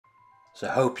So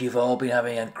hope you've all been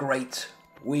having a great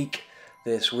week.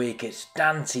 This week it's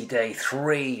Dante Day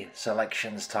 3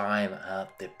 selections time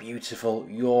at the beautiful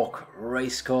York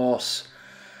Racecourse.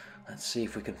 Let's see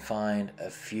if we can find a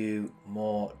few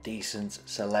more decent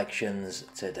selections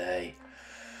today.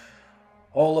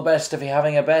 All the best if you're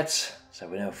having a bet. So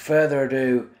with no further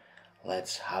ado,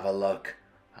 let's have a look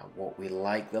at what we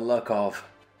like the look of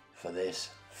for this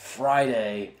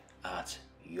Friday at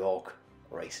York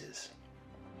Races.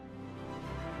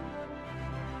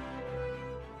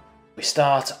 We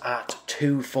start at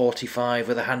 2:45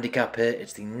 with a handicap here.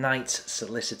 It's the Knights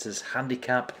Solicitors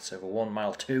handicap. It's over 1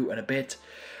 mile 2 and a bit.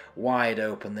 Wide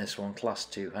open this one, class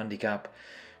 2 handicap.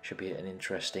 Should be an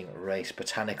interesting race.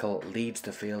 Botanical leads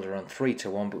the field around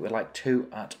 3-1, but we like two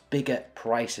at bigger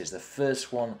prices. The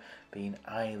first one being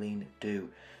Eileen Do,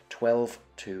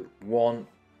 12-1.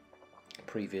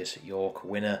 Previous York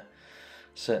winner.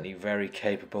 Certainly very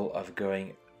capable of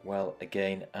going well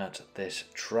again at this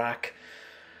track.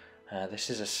 This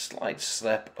is a slight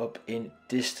step up in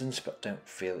distance, but don't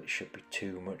feel it should be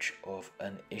too much of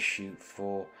an issue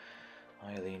for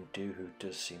Eileen Do, who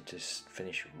does seem to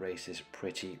finish races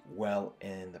pretty well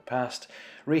in the past.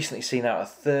 Recently seen out a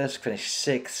third, finished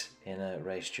 6th in a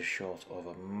race just short of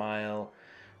a mile.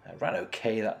 Ran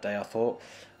okay that day, I thought,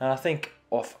 and I think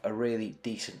off a really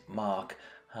decent mark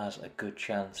has a good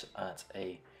chance at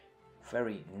a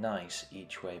very nice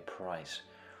each way price.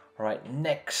 Right,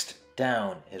 next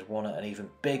down is one at an even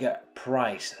bigger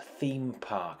price, Theme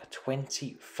Park,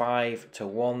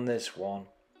 25-1 this one.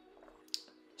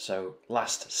 So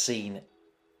last seen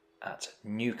at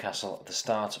Newcastle at the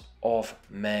start of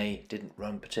May, didn't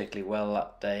run particularly well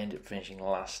that day, ended up finishing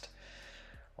last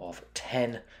of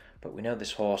 10, but we know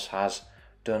this horse has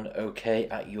done okay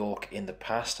at York in the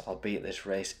past, albeit this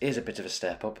race is a bit of a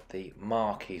step up. The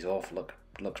mark he's off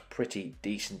looks pretty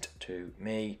decent to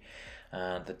me.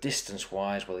 And the distance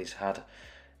wise, well, he's had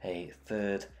a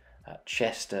third at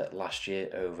Chester last year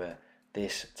over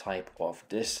this type of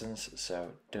distance,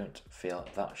 so don't feel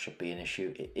that should be an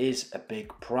issue. It is a big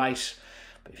price,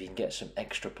 but if you can get some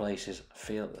extra places, I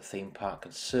feel that the Theme Park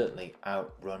can certainly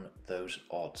outrun those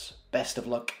odds. Best of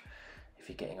luck if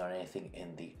you're getting on anything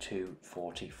in the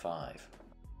 245.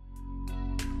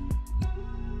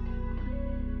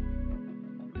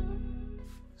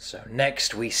 So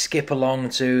next we skip along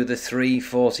to the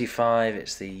 3:45.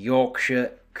 It's the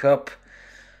Yorkshire Cup.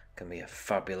 Can be a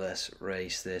fabulous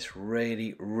race this.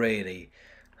 Really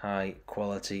high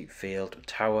quality field.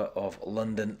 Tower of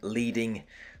London leading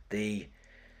the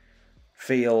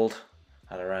field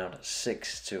at around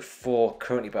 6-4.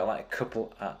 Currently about like a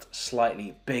couple at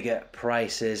slightly bigger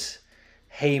prices.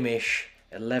 Hamish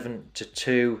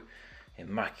 11-2.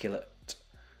 Immaculate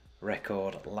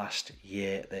record last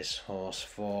year, this horse.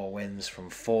 4 wins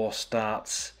from 4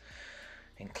 starts,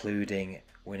 including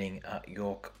winning at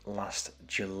York last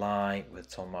July with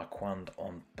Tom Marquand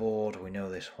on board. We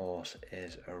know this horse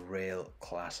is a real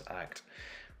class act.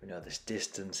 We know this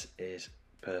distance is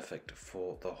perfect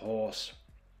for the horse,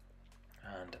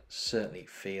 and certainly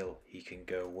feel he can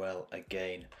go well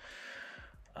again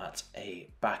at a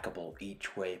backable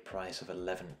each way price of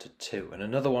 11-2. And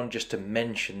another one just to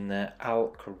mention there, Al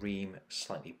Kareem,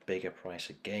 slightly bigger price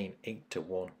again,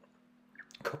 8-1.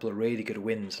 A couple of really good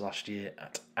wins last year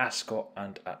at Ascot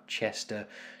and at Chester.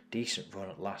 Decent run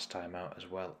at last time out as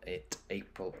well at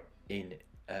April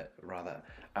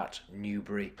at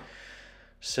Newbury.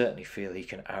 Certainly feel he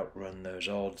can outrun those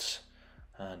odds,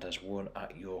 and has won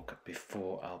at York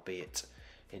before, albeit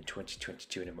in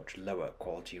 2022 in a much lower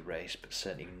quality race, but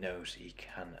certainly knows he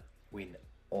can win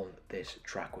on this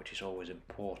track, which is always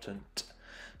important.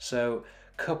 So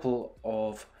couple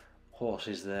of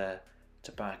horses there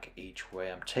to back each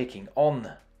way. I'm taking on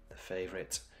the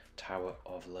favourite Tower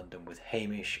of London with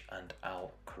Hamish and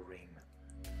Al Kareem.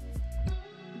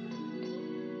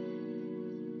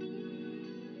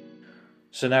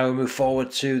 So now we move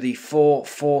forward to the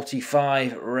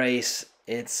 4:45 race.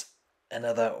 It's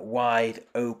another wide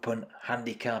open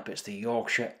handicap. It's the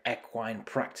Yorkshire Equine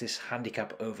Practice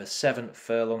handicap over 7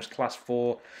 furlongs, class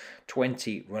 4,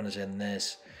 20 runners in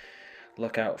this.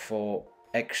 Look out for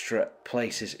extra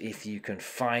places if you can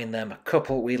find them. A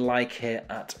couple we like here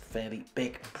at fairly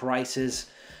big prices.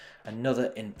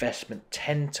 Another investment,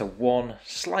 10-1.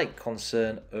 Slight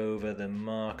concern over the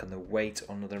mark and the weight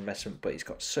on another investment, but he's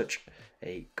got such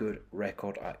a good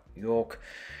record at York.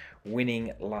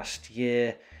 Winning last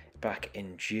year back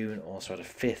in June, also had a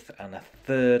 5th and a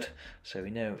 3rd, so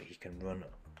we know he can run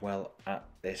well at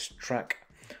this track.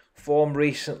 Form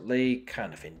recently,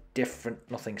 kind of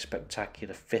indifferent, nothing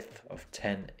spectacular. 5th of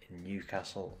 10 in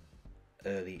Newcastle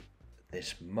early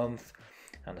this month.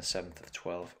 and a 7th of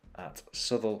 12 at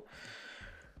Southwell,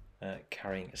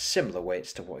 carrying similar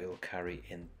weights to what he'll carry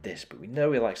in this. But we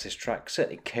know he likes this track,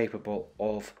 certainly capable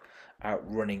of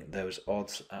outrunning those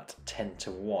odds at 10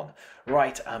 to 1.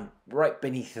 Right, and right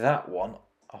beneath that one,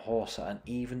 a horse at an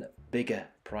even bigger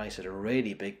price, at a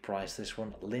really big price, this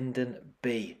one, Linden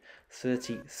B,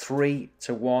 33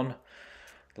 to 1.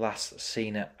 Last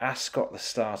seen at Ascot, the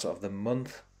start of the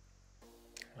month,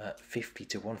 50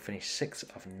 to 1, finished 6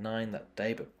 of 9 that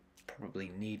day, but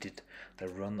probably needed the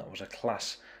run. That was a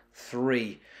class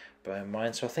 3, bear in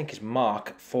mind. So I think his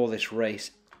mark for this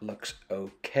race looks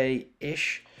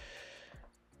okay-ish.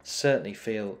 Certainly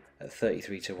feel at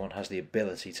 33 to 1 has the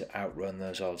ability to outrun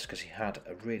those odds, because he had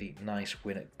a really nice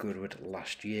win at Goodwood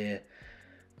last year.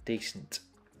 Decent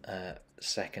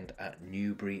second at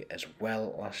Newbury as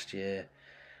well last year,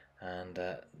 and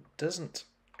doesn't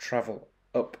travel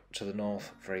up to the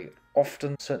north very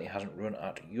often. Certainly hasn't run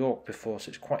at York before, so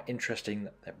it's quite interesting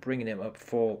that they're bringing him up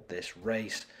for this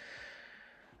race,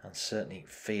 and certainly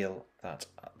feel that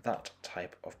at that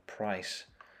type of price,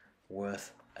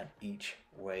 worth an each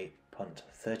way punt.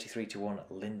 33 to 1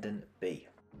 Linden B.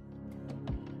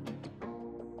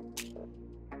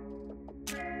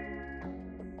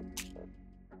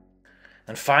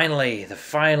 And finally, the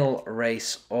final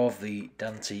race of the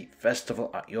Dante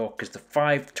Festival at York is the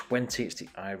 5:20. It's the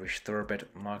Irish Thoroughbred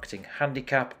Marketing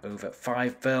Handicap over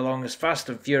 5 furlongs. Fast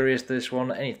and furious, this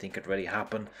one. Anything could really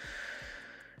happen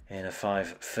in a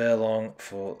 5 furlong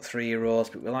for 3-year-olds.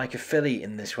 But we like a filly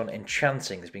in this one,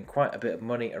 Enchanting. There's been quite a bit of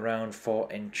money around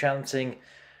for Enchanting.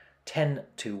 10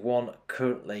 to 1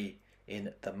 currently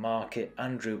in the market.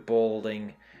 Andrew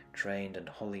Balding trained, and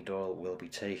Holly Doyle will be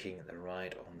taking the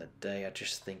ride on the day. I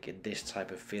just think in this type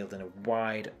of field, in a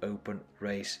wide open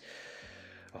race,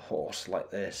 a horse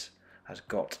like this has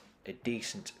got a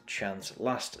decent chance.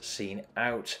 Last seen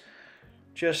out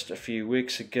just a few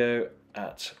weeks ago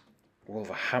at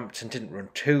Wolverhampton, didn't run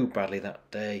too badly that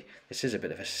day. This is a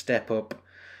bit of a step up,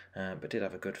 but did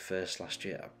have a good first last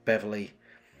year at Beverley,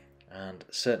 and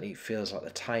certainly feels like the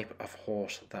type of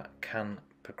horse that can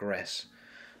progress.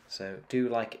 So do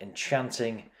like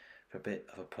Enchanting for a bit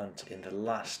of a punt in the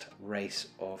last race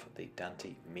of the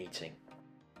Dante meeting.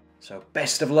 So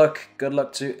best of luck, good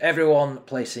luck to everyone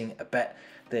placing a bet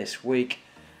this week.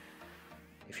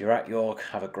 If you're at York,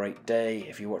 have a great day.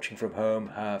 If you're watching from home,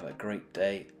 have a great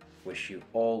day. Wish you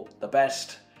all the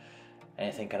best.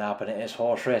 Anything can happen, it is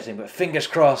horse racing, but fingers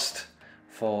crossed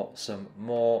for some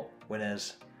more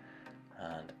winners.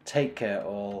 And take care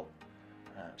all.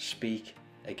 Speak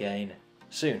again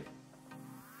soon.